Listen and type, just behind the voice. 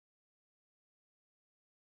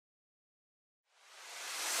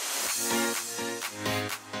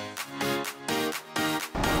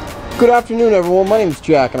Good afternoon, everyone. My name is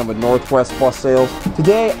Jack and I'm with Northwest Bus Sales.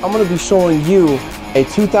 Today I'm going to be showing you a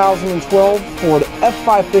 2012 Ford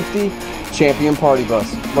F550 Champion Party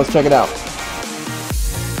Bus. Let's check it out.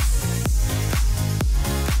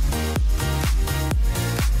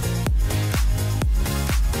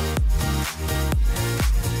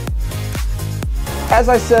 As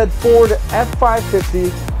I said, Ford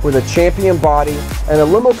F550 with a Champion body and a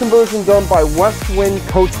limo conversion done by Westwind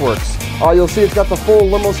Coachworks. You'll see it's got the full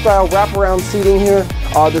limo style wraparound seating here.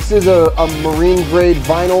 This is a marine grade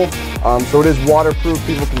vinyl, so it is waterproof.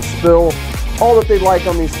 People can spill all that they like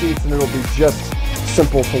on these seats and it'll be just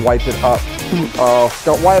simple to wipe it up.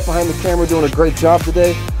 Got Wyatt behind the camera doing a great job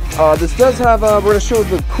today. This does have, we're going to show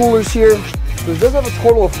the coolers here. This does have a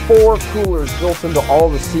total of 4 coolers built into all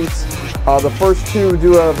the seats. The first 2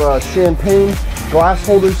 do have champagne glass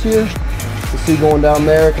holders here. You see going down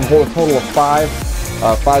there, it can hold a total of 5.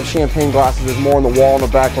 5 champagne glasses. There's more on the wall in the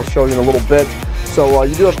back. I'll show you in a little bit. So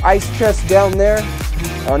you do have ice chests down there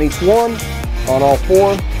on each one, on all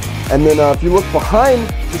 4. And then if you look behind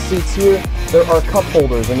the seats here, there are cup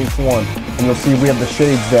holders in each one. And you'll see we have the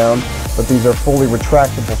shades down, but these are fully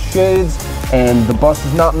retractable shades. And the bus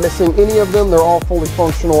is not missing any of them. They're all fully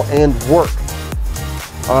functional and work.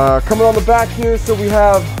 Coming on the back here, so we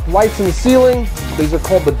have lights in the ceiling. These are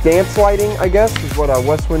called the dance lighting, I guess, is what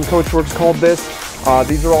Westwind Coachworks called this.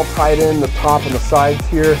 These are all tied in, the top and the sides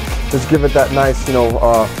here. Just give it that nice,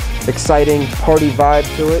 exciting party vibe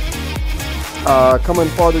to it. Coming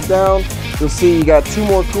farther down, you'll see you got 2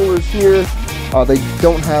 more coolers here. They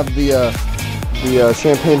don't have the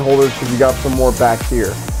champagne holders because you got some more back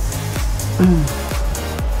here.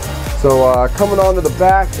 So coming on to the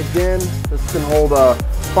back, again, this can hold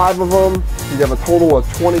 5 of them. You have a total of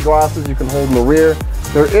 20 glasses you can hold in the rear.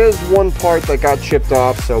 There is one part that got chipped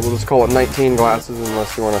off, so we'll just call it 19 glasses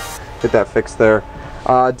unless you want to get that fixed there.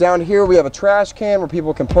 Down here we have a trash can where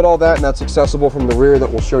people can put all that, and that's accessible from the rear that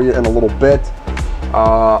we'll show you in a little bit.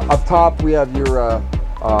 Up top we have your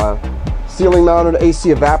ceiling mounted AC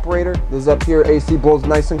evaporator. This is up here, AC blows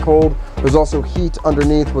nice and cold. There's also heat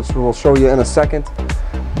underneath, which we'll show you in a second.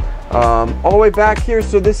 All the way back here,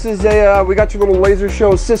 so this is we got your little laser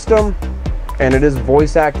show system, and it is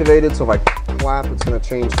voice activated, so if I clap, it's going to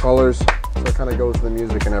change colors, so it kind of goes to the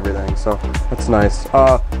music and everything, so that's nice.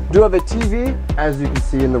 Do have a TV, as you can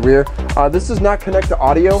see in the rear. This does not connect to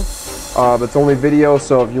audio, but it's only video,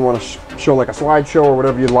 so if you want to show like a slideshow or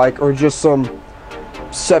whatever you like, or just some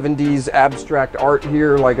 70s abstract art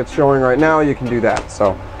here like it's showing right now, you can do that,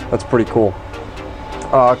 so that's pretty cool.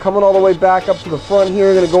 Coming all the way back up to the front here,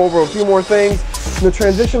 I'm going to go over a few more things. In the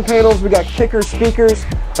transition panels, we got kicker speakers,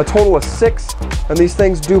 a total of 6, and these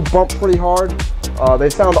things do bump pretty hard. They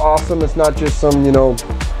sound awesome. It's not just some,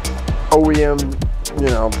 OEM,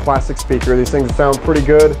 plastic speaker. These things sound pretty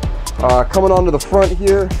good. Coming onto the front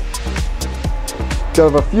here, you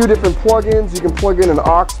have a few different plug-ins. You can plug in an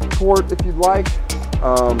aux port if you'd like.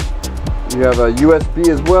 You have a USB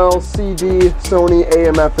as well, CD, Sony,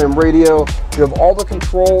 AM, FM radio. You have all the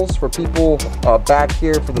controls for people back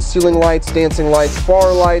here for the ceiling lights, dancing lights,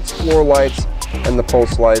 bar lights, floor lights, and the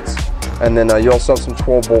post lights. And then you also have some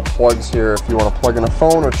 12-volt plugs here if you want to plug in a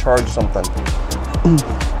phone or charge something.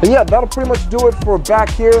 And yeah, that'll pretty much do it for back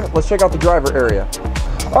here. Let's check out the driver area.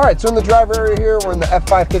 All right, so in the driver area here, we're in the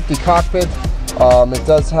F550 cockpit. It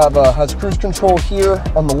does have has cruise control here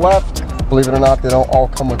on the left. Believe it or not, they don't all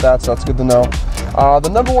come with that, so that's good to know. The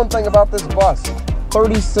number one thing about this bus,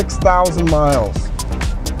 36,000 miles.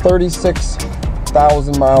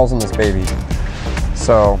 36,000 miles in this baby.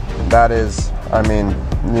 So that is,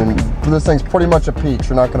 this thing's pretty much a peach.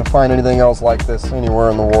 You're not going to find anything else like this anywhere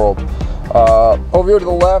in the world. Over here to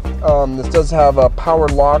the left, this does have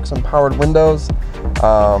powered locks and powered windows.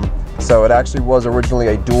 So it actually was originally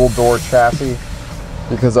a dual door chassis,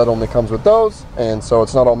 because that only comes with those, and so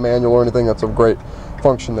it's not all manual or anything. That's a great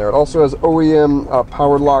function there. It also has OEM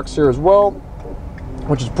powered locks here as well,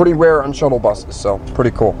 which is pretty rare on shuttle buses, so it's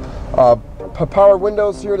pretty cool. Powered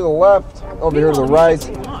windows here to the left. Over here to the right,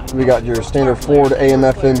 we got your standard Ford AM,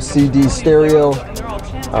 FM, CD stereo.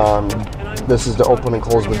 This is to open and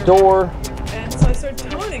close the door.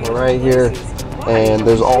 Right here, and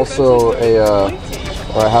there's also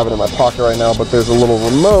I have it in my pocket right now, but there's a little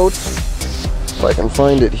remote. If I can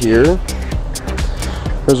find it here.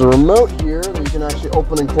 There's a remote here that you can actually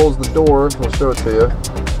open and close the door. I'll show it to you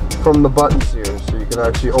from the buttons here, so you can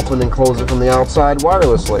actually open and close it from the outside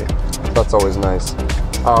wirelessly. That's always nice.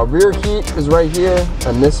 Rear heat is right here,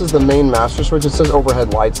 and this is the main master switch. It says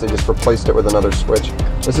overhead lights. They just replaced it with another switch.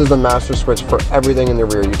 This is the master switch for everything in the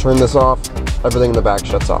rear. You turn this off, everything in the back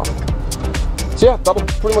shuts off. So yeah, that'll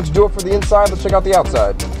pretty much do it for the inside. Let's check out the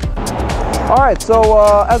outside. All right,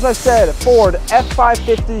 so as I said, Ford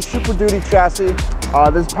F550 Super Duty chassis.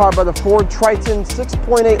 This is powered by the Ford Triton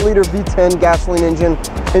 6.8 liter V10 gasoline engine.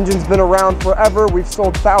 Engine's been around forever. We've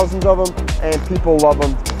sold thousands of them, and people love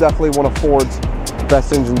them. Definitely one of Ford's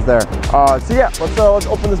best engines there. So yeah, let's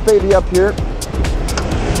open this baby up here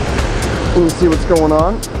and see what's going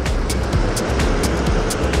on.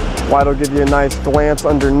 Light will give you a nice glance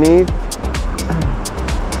underneath.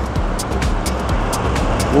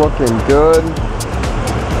 Looking good.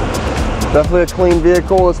 Definitely a clean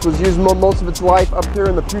vehicle. This was used most of its life up here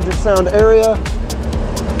in the Puget Sound area.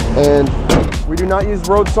 And we do not use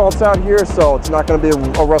road salts out here, so it's not going to be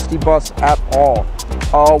a rusty bus at all.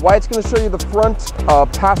 Wyatt's going to show you the front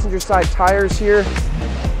passenger side tires here,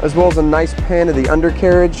 as well as a nice pan of the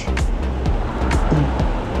undercarriage.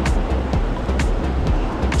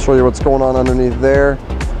 Show you what's going on underneath there.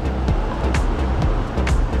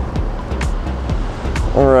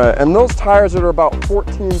 All right, and those tires are about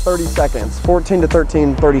 14 to 30 seconds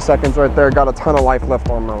right there. Got a ton of life left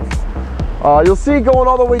on those. You'll see going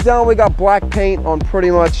all the way down, we got black paint on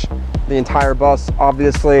pretty much the entire bus,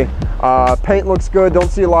 obviously. Paint looks good.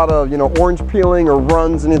 Don't see a lot of, orange peeling or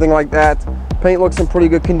runs, anything like that. Paint looks in pretty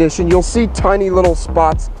good condition. You'll see tiny little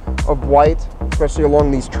spots of white, especially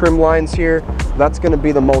along these trim lines here. That's going to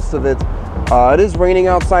be the most of it. It is raining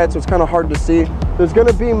outside, so it's kind of hard to see. There's going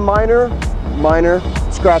to be minor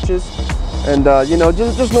scratches, and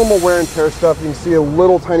just normal wear and tear stuff. You can see a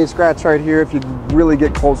little tiny scratch right here if you really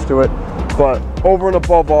get close to it, but over and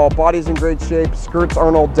above all, body's in great shape. Skirts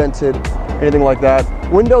aren't all dented, anything like that.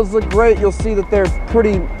 Windows look great. You'll see that they're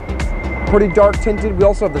pretty dark tinted. We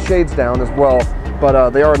also have the shades down as well,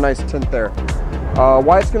 but they are a nice tint there.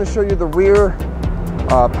 Wyatt's going to show you the rear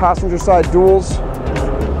passenger side duals,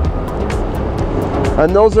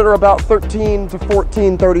 and those that are about 13 to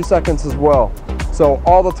 14, 30 seconds as well. So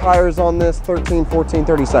all the tires on this, 13, 14,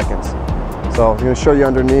 30 seconds. So I'm going to show you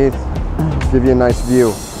underneath, give you a nice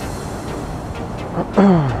view.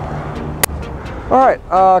 All right,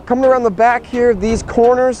 coming around the back here, these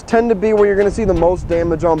corners tend to be where you're going to see the most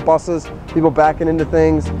damage on buses, people backing into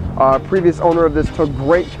things. Previous owner of this took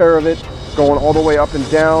great care of it, going all the way up and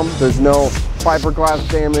down. There's no fiberglass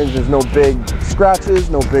damage, there's no big scratches,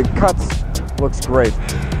 no big cuts. Looks great.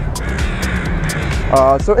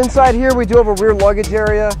 So inside here we do have a rear luggage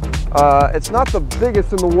area. It's not the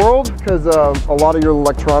biggest in the world because a lot of your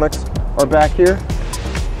electronics are back here,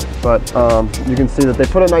 but you can see that they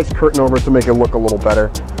put a nice curtain over it to make it look a little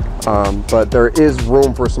better. But there is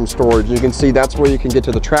room for some storage. You can see that's where you can get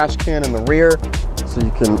to the trash can in the rear, so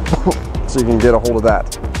you can get a hold of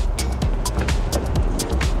that.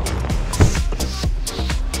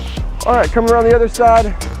 All right, coming around the other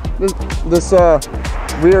side, this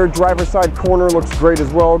rear driver's side corner looks great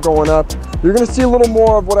as well going up. You're going to see a little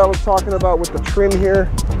more of what I was talking about with the trim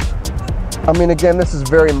here. I mean, again, this is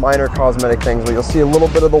very minor cosmetic things, but you'll see a little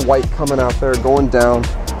bit of the white coming out there going down,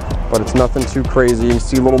 but it's nothing too crazy. You can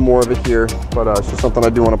see a little more of it here, but it's just something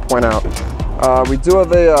I do want to point out. We do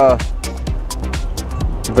have a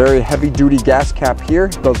very heavy duty gas cap here.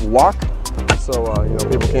 It does lock, so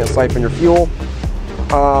people can't siphon your fuel.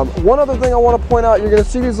 One other thing I want to point out, you're going to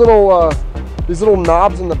see these little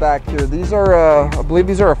knobs in the back here. These are, I believe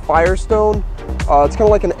these are a Firestone. It's kind of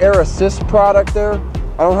like an air assist product there.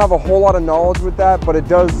 I don't have a whole lot of knowledge with that, but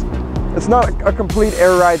it's not a complete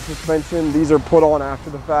air ride suspension. These are put on after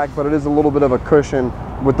the fact, but it is a little bit of a cushion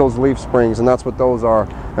with those leaf springs, and that's what those are.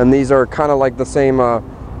 And these are kind of like the same,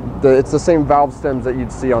 it's the same valve stems that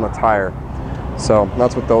you'd see on a tire. So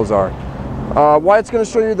that's what those are. Wyatt's going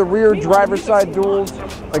to show you the rear driver's side duals.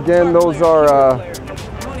 Again, those are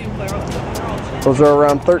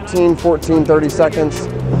around 13, 14, 30 seconds.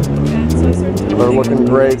 They're looking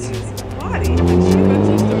great.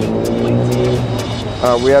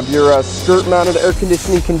 We have your skirt mounted air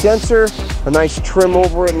conditioning condenser, a nice trim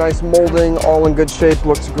over it, nice molding, all in good shape,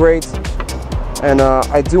 looks great. And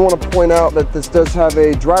I do want to point out that this does have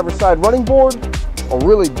a driver's side running board, a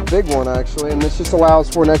really big one actually, and this just allows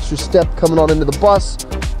for an extra step coming on into the bus,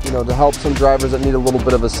 to help some drivers that need a little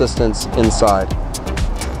bit of assistance inside.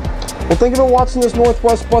 Well, thank you for watching this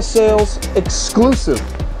Northwest Bus Sales exclusive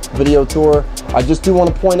video tour. I just do want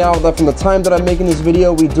to point out that from the time that I'm making this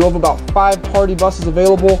video, we do have about 5 party buses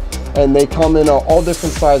available, and they come in all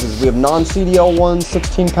different sizes. We have non-CDL ones,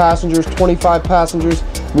 16 passengers, 25 passengers.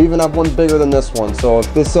 We even have one bigger than this one. So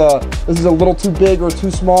if this is a little too big or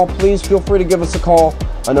too small, please feel free to give us a call.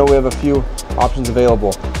 I know we have a few options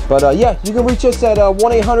available. But yeah, you can reach us at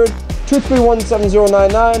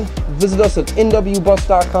 1-800-231-7099. Visit us at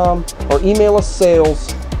nwbus.com or email us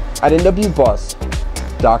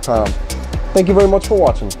sales@nwbus.com. Thank you very much for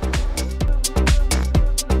watching.